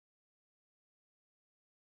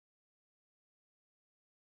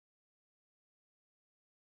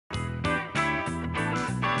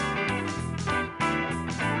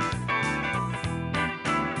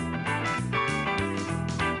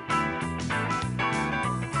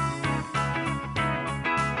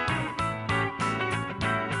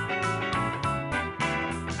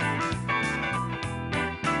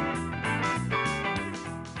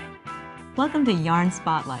Welcome to Yarn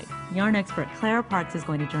Spotlight. Yarn expert Clara Parkes is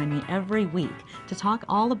going to join me every week to talk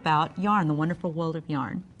all about yarn, the wonderful world of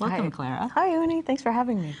yarn. Welcome, Hi. Clara. Hi, Eunny. Thanks for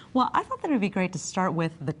having me. Well, I thought that it would be great to start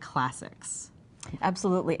with the classics.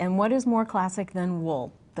 Absolutely. And what is more classic than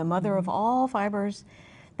wool, the mother of all fibers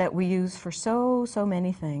that we use for so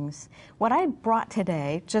many things? What I brought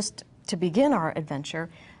today, just to begin our adventure,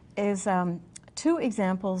 is two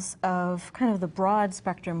examples of kind of the broad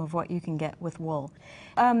spectrum of what you can get with wool.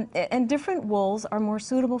 And different wools are more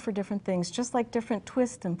suitable for different things, just like different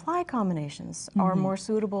twist and ply combinations are more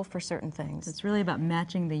suitable for certain things. It's really about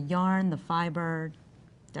matching the yarn, the fiber,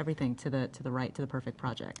 everything to the perfect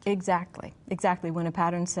project. Exactly, exactly. When a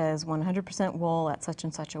pattern says 100% wool at such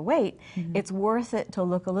and such a weight, it's worth it to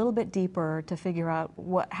look a little bit deeper to figure out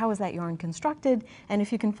how is that yarn constructed, and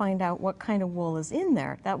if you can find out what kind of wool is in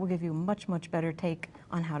there, that will give you a much better take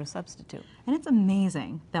on how to substitute. And it's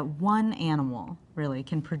amazing that one animal really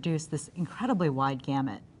can produce this incredibly wide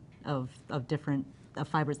gamut of different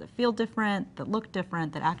fibers that feel different, that look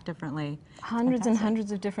different, that act differently. Hundreds and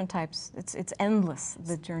hundreds of different types. It's endless.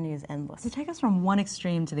 The journey is endless. So take us from one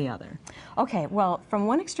extreme to the other. Okay, well, from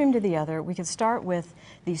one extreme to the other, we could start with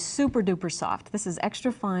the super duper soft. This is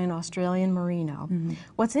extra fine Australian merino.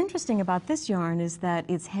 What's interesting about this yarn is that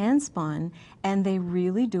it's hand spun, and they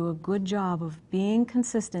really do a good job of being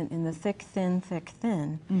consistent in the thick, thin, thick,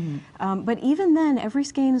 thin. But even then, every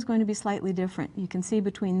skein is going to be slightly different. You can see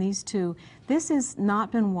between these two, this has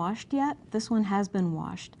not been washed yet. This one has been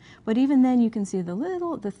washed. But even then, you can see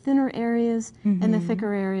the thinner areas and the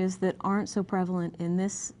thicker areas that aren't so prevalent in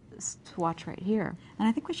this swatch right here. And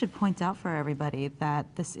I think we should point out for everybody that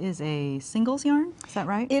this is a singles yarn. Is that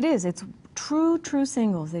right? It is. It's true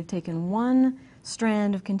singles. They've taken one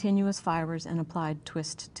strand of continuous fibers and applied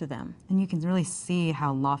twist to them. And you can really see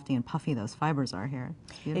how lofty and puffy those fibers are here.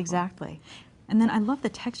 It's beautiful. Exactly. And then I love the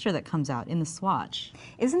texture that comes out in the swatch.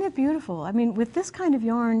 Isn't it beautiful? I mean, with this kind of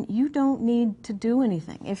yarn, you don't need to do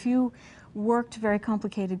anything. If you worked very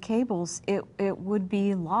complicated cables, it would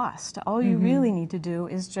be lost. All you really need to do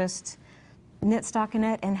is just knit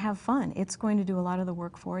stockinette and have fun. It's going to do a lot of the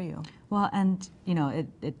work for you. Well, and you know,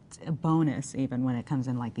 it's a bonus even when it comes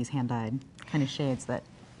in like these hand-dyed kind of shades that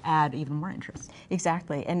add even more interest.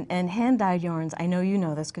 Exactly, and hand-dyed yarns, I know you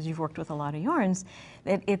know this because you've worked with a lot of yarns,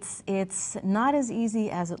 that it's not as easy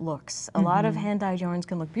as it looks. A lot of hand-dyed yarns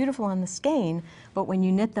can look beautiful on the skein, but when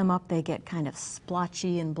you knit them up, they get kind of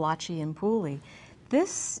splotchy and blotchy and pooly.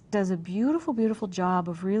 This does a beautiful job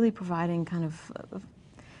of really providing kind of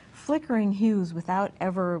flickering hues without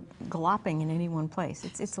ever glopping in any one place.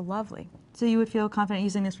 It's lovely. So you would feel confident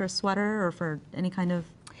using this for a sweater or for any kind of...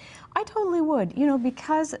 I totally would, you know,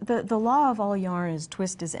 because the law of all yarn is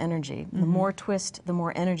twist is energy. The more twist, the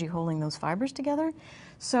more energy holding those fibers together.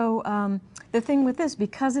 So the thing with this,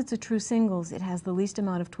 because it's a true singles, it has the least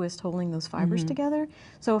amount of twist holding those fibers together.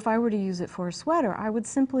 So if I were to use it for a sweater, I would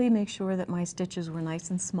simply make sure that my stitches were nice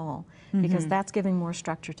and small, because that's giving more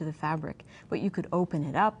structure to the fabric. But you could open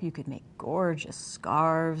it up, you could make gorgeous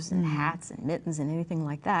scarves and hats and mittens and anything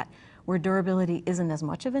like that. Where durability isn't as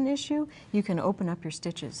much of an issue, you can open up your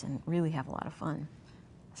stitches and really have a lot of fun.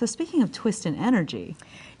 So speaking of twist and energy.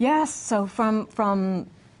 Yes, so from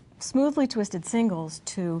smoothly twisted singles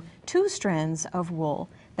to two strands of wool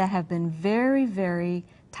that have been very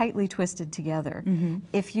tightly twisted together.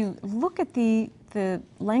 If you look at the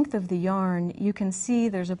length of the yarn, you can see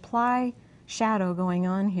there's a ply shadow going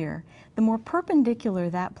on here. The more perpendicular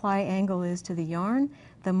that ply angle is to the yarn,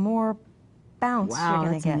 the more bounce you're going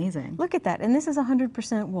to get. Wow, that's amazing. Look at that, and this is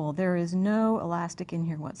 100% wool. There is no elastic in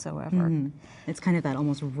here whatsoever. It's kind of that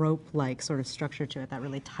almost rope-like sort of structure to it, that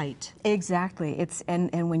really tight. Exactly.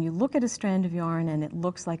 And when you look at a strand of yarn and it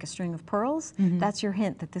looks like a string of pearls, that's your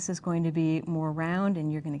hint that this is going to be more round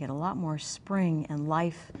and you're going to get a lot more spring and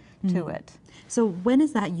life to it. So when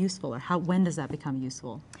is that useful, or when does that become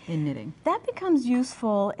useful in knitting? That becomes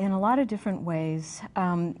useful in a lot of different ways.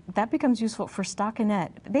 That becomes useful for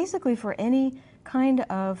stockinette, basically for any kind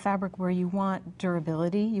of fabric where you want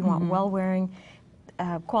durability, you want well-wearing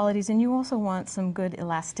qualities, and you also want some good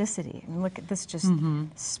elasticity. And look at this, just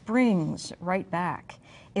springs right back.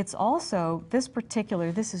 It's also, this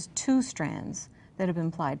is two strands that have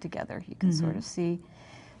been plied together. You can sort of see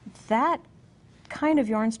that kind of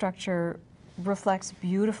yarn structure reflects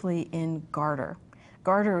beautifully in garter.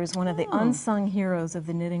 Garter is one of the unsung heroes of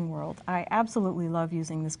the knitting world. I absolutely love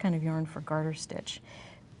using this kind of yarn for garter stitch.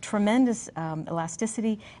 Tremendous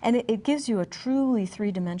elasticity, and it gives you a truly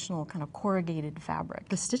three-dimensional kind of corrugated fabric.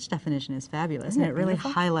 The stitch definition is fabulous, Isn't and it it really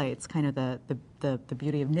beautiful? highlights kind of the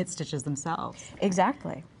beauty of knit stitches themselves.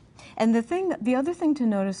 Exactly. And the other thing to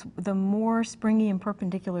notice, the more springy and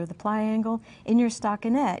perpendicular the ply angle in your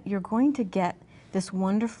stockinette, you're going to get this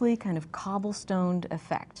wonderfully kind of cobblestoned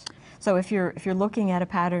effect. So if you're looking at a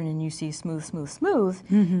pattern and you see smooth, smooth, smooth,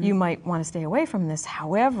 you might want to stay away from this.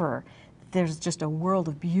 However, there's just a world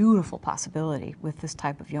of beautiful possibility with this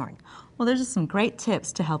type of yarn. Well, there's just some great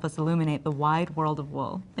tips to help us illuminate the wide world of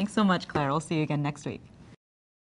wool. Thanks so much, Clara. We'll see you again next week.